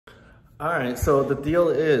All right, so the deal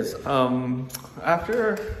is,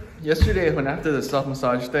 after the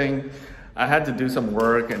self-massage thing, I had to do some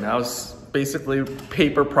work, and I was basically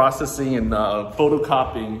paper processing and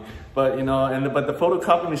photocopying. But but the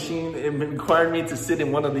photocopy machine, it required me to sit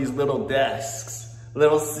in one of these little desks,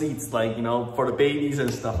 little seats, like for the babies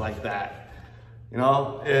and stuff like that.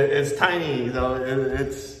 It's tiny.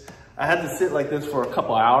 I had to sit like this for a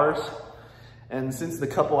couple hours. And since the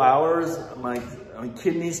couple hours, my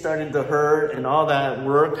kidneys started to hurt, and all that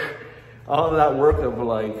work of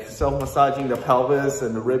like self-massaging the pelvis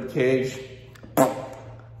and the rib cage,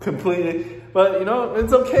 completely. But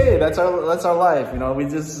it's okay. That's our life.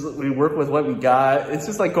 We work with what we got. It's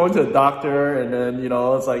just like going to a doctor, and then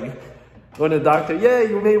it's like going to the doctor. Yeah,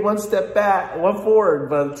 you made one step back, one forward,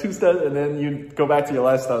 but 2 steps, and then you go back to your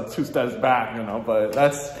lifestyle 2 steps back. But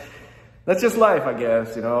that's just life, I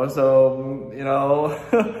guess, So,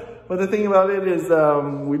 but the thing about it is,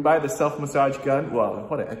 we buy the self-massage gun. Wow,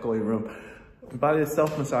 what an echoey room. We buy the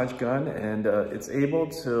self-massage gun, and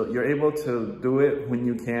you're able to do it when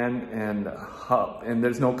you can, and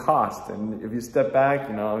there's no cost. And if you step back,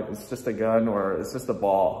 it's just a gun or it's just a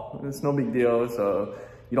ball. It's no big deal. So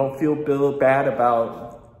you don't feel bad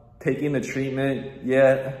about taking the treatment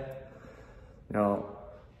yet.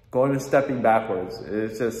 Going and stepping backwards.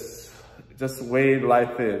 It's just the way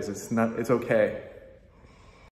life is. It's okay.